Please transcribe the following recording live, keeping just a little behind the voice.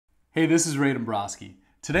Hey, this is Ray Dombrowski.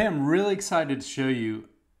 Today I'm really excited to show you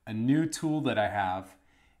a new tool that I have.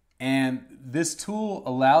 And this tool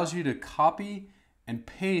allows you to copy and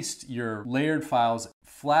paste your layered files,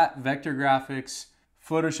 flat vector graphics,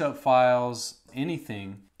 Photoshop files,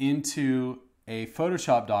 anything, into a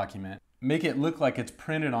Photoshop document, make it look like it's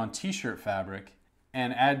printed on t-shirt fabric,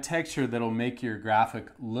 and add texture that'll make your graphic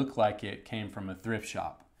look like it came from a thrift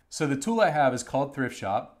shop. So the tool I have is called Thrift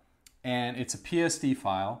Shop, and it's a PSD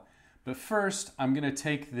file. But first, I'm going to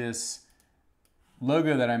take this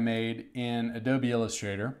logo that I made in Adobe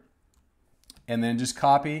Illustrator and then just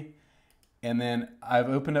copy. And then I've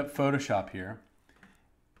opened up Photoshop here.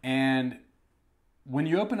 And when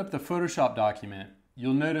you open up the Photoshop document,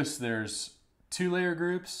 you'll notice there's 2 layer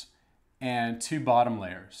groups and 2 bottom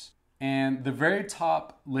layers. And the very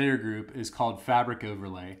top layer group is called Fabric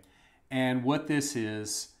Overlay. And what this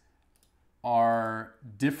is are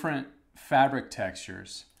different fabric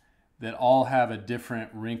textures that all have a different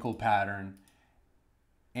wrinkle pattern.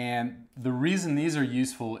 And the reason these are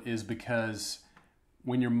useful is because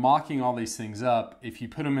when you're mocking all these things up, if you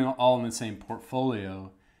put them all in the same portfolio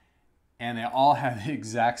and they all have the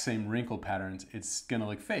exact same wrinkle patterns, it's gonna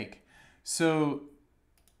look fake. So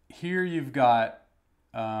here you've got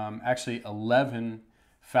actually 11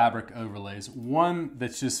 fabric overlays. One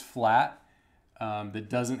that's just flat, that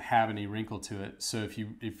doesn't have any wrinkle to it. So if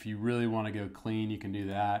you really wanna go clean, you can do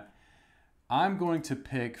that. I'm going to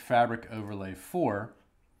pick Fabric Overlay 4,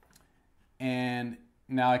 and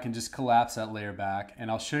now I can just collapse that layer back,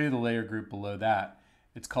 and I'll show you the layer group below that.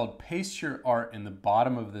 It's called Paste Your Art in the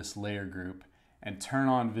bottom of this layer group and turn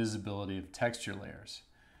on visibility of texture layers.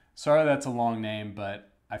 Sorry that's a long name,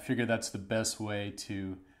 but I figured that's the best way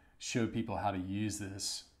to show people how to use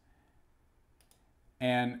this.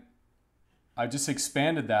 And I just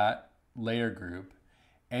expanded that layer group.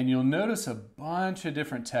 And you'll notice a bunch of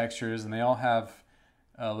different textures, and they all have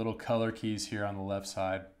little color keys here on the left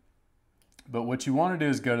side. But what you want to do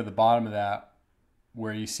is go to the bottom of that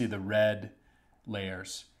where you see the red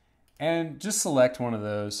layers. And just select one of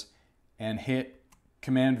those and hit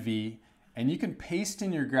Command V. And you can paste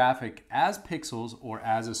in your graphic as pixels or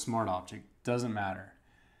as a smart object. Doesn't matter.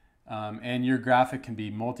 And your graphic can be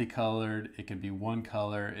multicolored, it can be one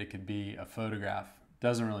color, it could be a photograph.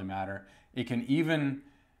 Doesn't really matter. It can even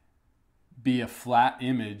be a flat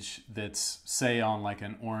image that's, say, on like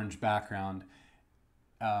an orange background.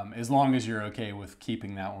 As long as you're okay with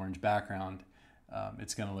keeping that orange background,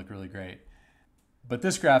 it's going to look really great. But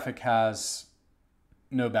this graphic has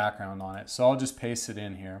no background on it, so I'll just paste it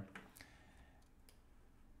in here.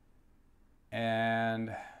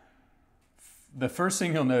 And the first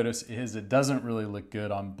thing you'll notice is it doesn't really look good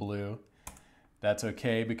on blue. That's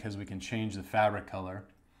okay because we can change the fabric color.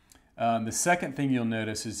 The second thing you'll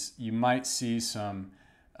notice is you might see some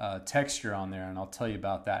texture on there, and I'll tell you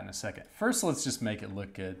about that in a second. First, let's just make it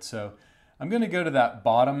look good. So I'm going to go to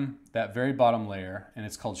that very bottom layer, and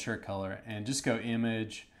it's called Shirt Color, and just go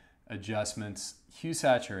Image, Adjustments, Hue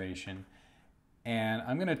Saturation, and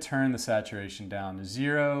I'm going to turn the saturation down to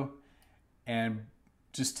 0, and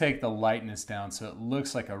just take the lightness down so it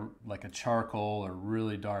looks like a charcoal or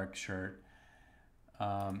really dark shirt.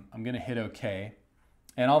 I'm going to hit OK.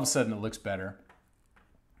 And all of a sudden it looks better.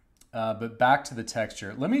 But back to the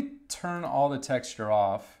texture. Let me turn all the texture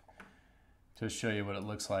off to show you what it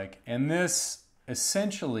looks like. And this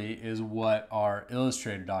essentially is what our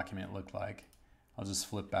Illustrator document looked like. I'll just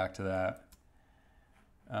flip back to that.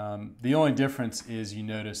 The only difference is you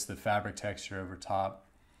notice the fabric texture over top.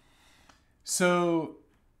 So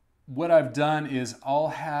what I've done is I'll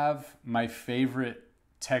have my favorite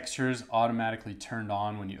textures automatically turned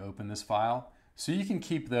on when you open this file. So you can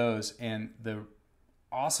keep those, and the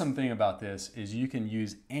awesome thing about this is you can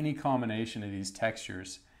use any combination of these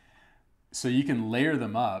textures. So you can layer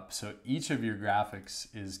them up, so each of your graphics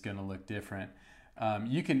is going to look different.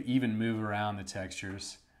 You can even move around the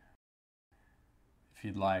textures if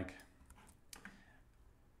you'd like.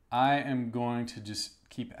 I am going to just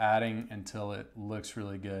keep adding until it looks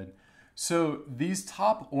really good. So these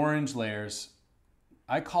top orange layers,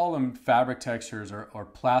 I call them fabric textures or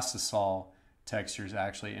plastisol textures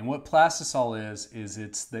actually. And what plastisol is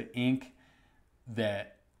it's the ink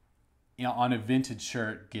that, you know, on a vintage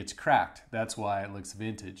shirt gets cracked. That's why it looks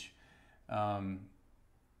vintage.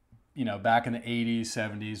 You know, back in the 80s,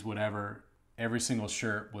 70s, whatever, every single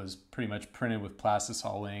shirt was pretty much printed with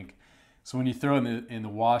plastisol ink. So when you throw it in the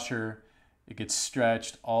washer, it gets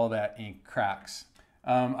stretched, all that ink cracks.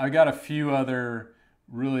 I got a few other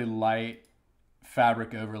really light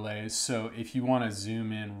fabric overlays. So if you want to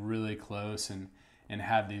zoom in really close and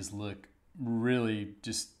have these look really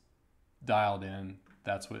just dialed in,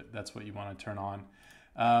 that's what you want to turn on.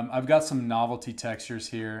 I've got some novelty textures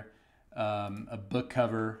here. A book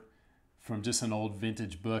cover from just an old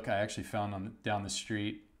vintage book I actually found down the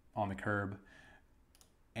street on the curb.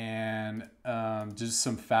 And just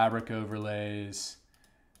some fabric overlays,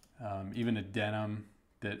 even a denim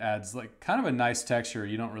that adds like kind of a nice texture.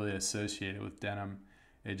 You don't really associate it with denim.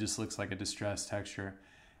 It just looks like a distressed texture.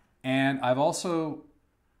 And I've also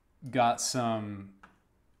got some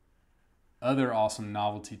other awesome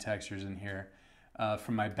novelty textures in here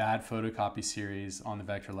from my bad photocopy series on the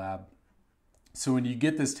Vector Lab. So when you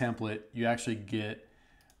get this template, you actually get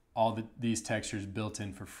all these textures built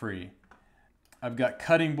in for free. I've got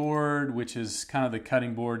cutting board, which is kind of the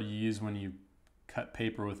cutting board you use when you cut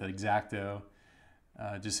paper with an X-Acto.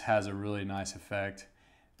 Just has a really nice effect.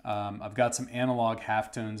 I've got some analog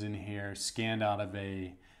halftones in here, scanned out of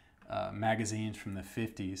a magazine from the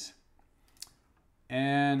 50s.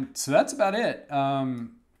 And so that's about it.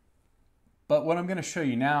 But what I'm going to show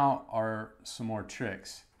you now are some more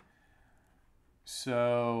tricks.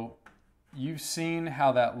 So you've seen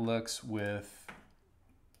how that looks with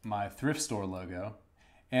my thrift store logo.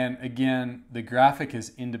 And again, the graphic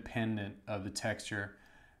is independent of the texture,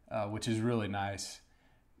 which is really nice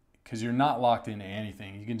because you're not locked into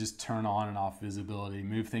anything. You can just turn on and off visibility,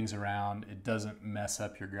 move things around. It doesn't mess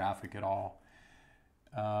up your graphic at all.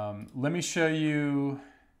 Let me show you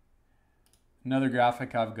another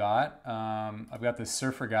graphic I've got. I've got this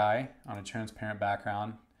surfer guy on a transparent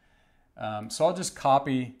background. So I'll just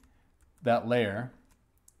copy that layer,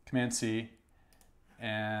 Command C,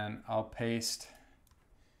 and I'll paste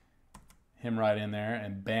him right in there,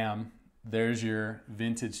 and bam, there's your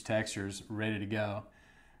vintage textures ready to go.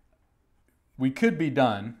 We could be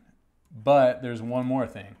done, but there's one more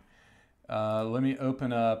thing. Let me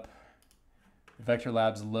open up Vector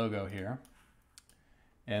Labs logo here.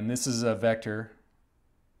 And this is a vector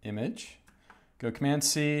image. Go Command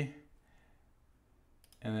C,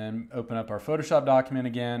 and then open up our Photoshop document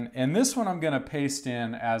again. And this one I'm going to paste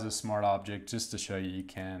in as a smart object just to show you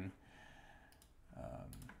can.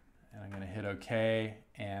 And I'm going to hit OK.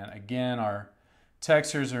 And again, our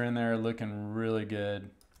textures are in there looking really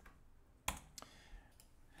good.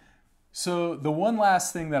 So the one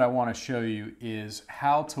last thing that I want to show you is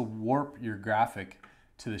how to warp your graphic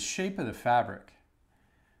to the shape of the fabric.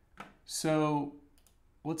 So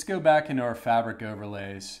let's go back into our fabric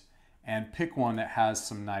overlays and pick one that has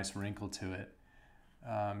some nice wrinkle to it.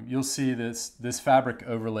 You'll see this fabric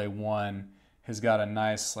overlay 1 has got a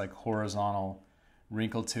nice like horizontal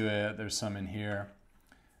wrinkle to it. There's some in here.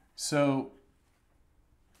 So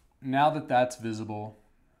now that that's visible,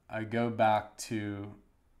 I go back to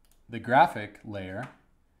the graphic layer,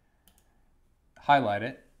 highlight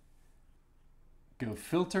it, go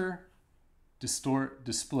Filter, Distort,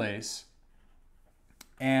 Displace,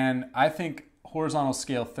 and I think horizontal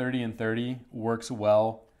scale 30 and 30 works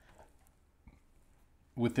well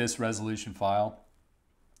with this resolution file,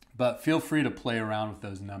 but feel free to play around with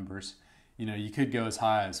those numbers. You know, you could go as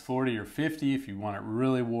high as 40 or 50 if you want it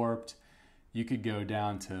really warped. You could go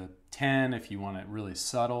down to 10 if you want it really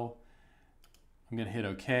subtle. I'm going to hit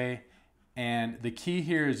OK. And the key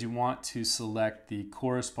here is you want to select the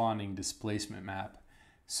corresponding displacement map.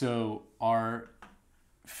 So our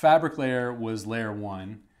fabric layer was layer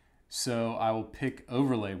 1. So I will pick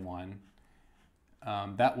overlay 1.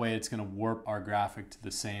 That way it's going to warp our graphic to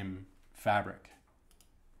the same fabric.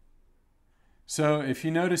 So if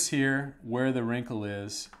you notice here where the wrinkle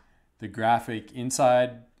is, the graphic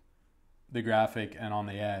inside the graphic and on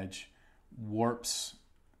the edge warps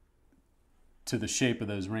to the shape of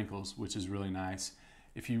those wrinkles, which is really nice.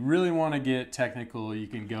 If you really want to get technical, you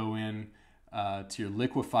can go in to your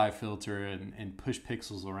liquify filter and push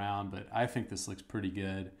pixels around, but I think this looks pretty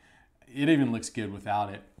good. It even looks good without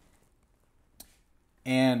it.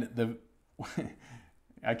 And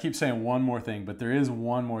I keep saying one more thing, but there is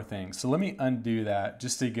one more thing. So let me undo that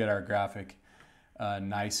just to get our graphic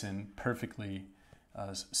nice and perfectly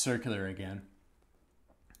circular again.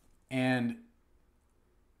 And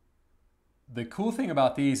the cool thing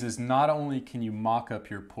about these is not only can you mock up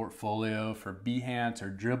your portfolio for Behance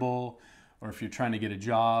or Dribbble, or if you're trying to get a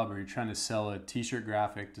job or you're trying to sell a t-shirt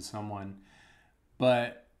graphic to someone,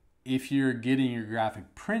 but if you're getting your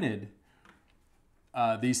graphic printed,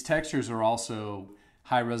 these textures are also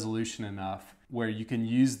high resolution enough where you can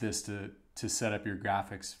use this to set up your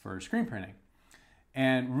graphics for screen printing.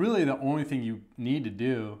 And really the only thing you need to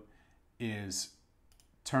do is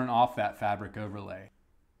turn off that fabric overlay.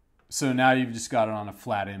 So now you've just got it on a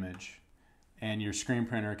flat image and your screen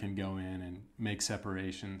printer can go in and make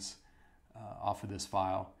separations off of this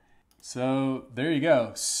file. So there you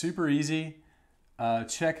go, super easy.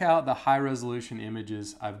 check out the high resolution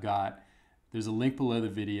images I've got. There's a link below the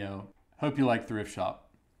video. Hope you like Thrift Shop.